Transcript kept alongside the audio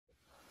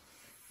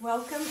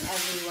Welcome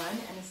everyone,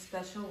 and a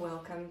special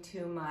welcome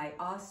to my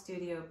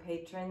Studio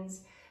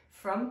patrons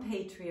from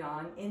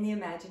Patreon in the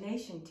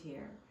Imagination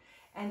tier.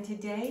 And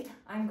today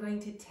I'm going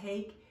to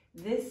take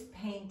this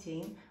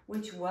painting,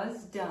 which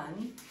was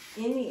done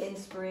in the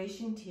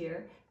Inspiration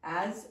tier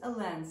as a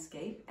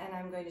landscape, and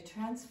I'm going to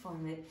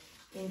transform it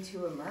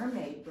into a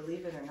mermaid,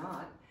 believe it or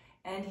not.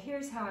 And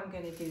here's how I'm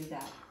going to do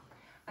that.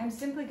 I'm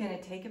simply going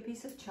to take a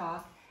piece of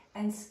chalk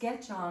and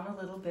sketch on a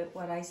little bit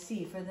what I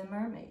see for the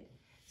mermaid.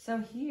 So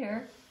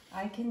here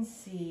I can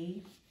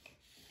see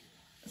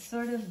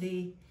sort of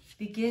the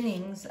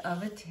beginnings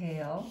of a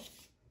tail,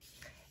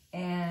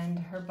 and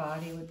her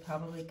body would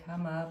probably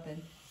come up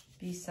and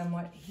be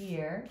somewhat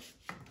here.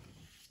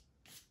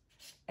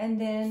 And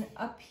then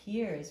up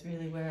here is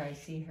really where I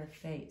see her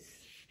face.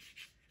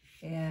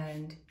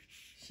 And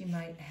she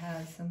might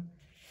have some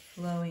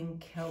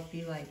flowing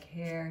kelpie-like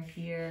hair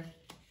here.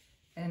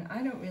 And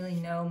I don't really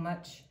know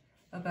much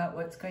about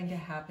what's going to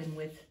happen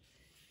with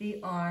the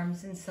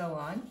arms and so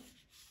on.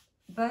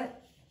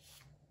 But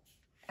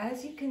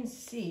as you can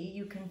see,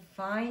 you can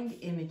find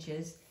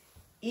images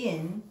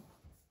in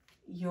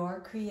your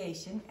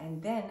creation,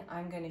 and then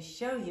I'm going to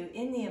show you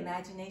in the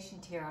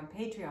Imagination tier on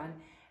Patreon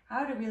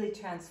how to really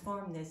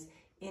transform this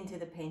into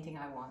the painting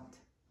I want.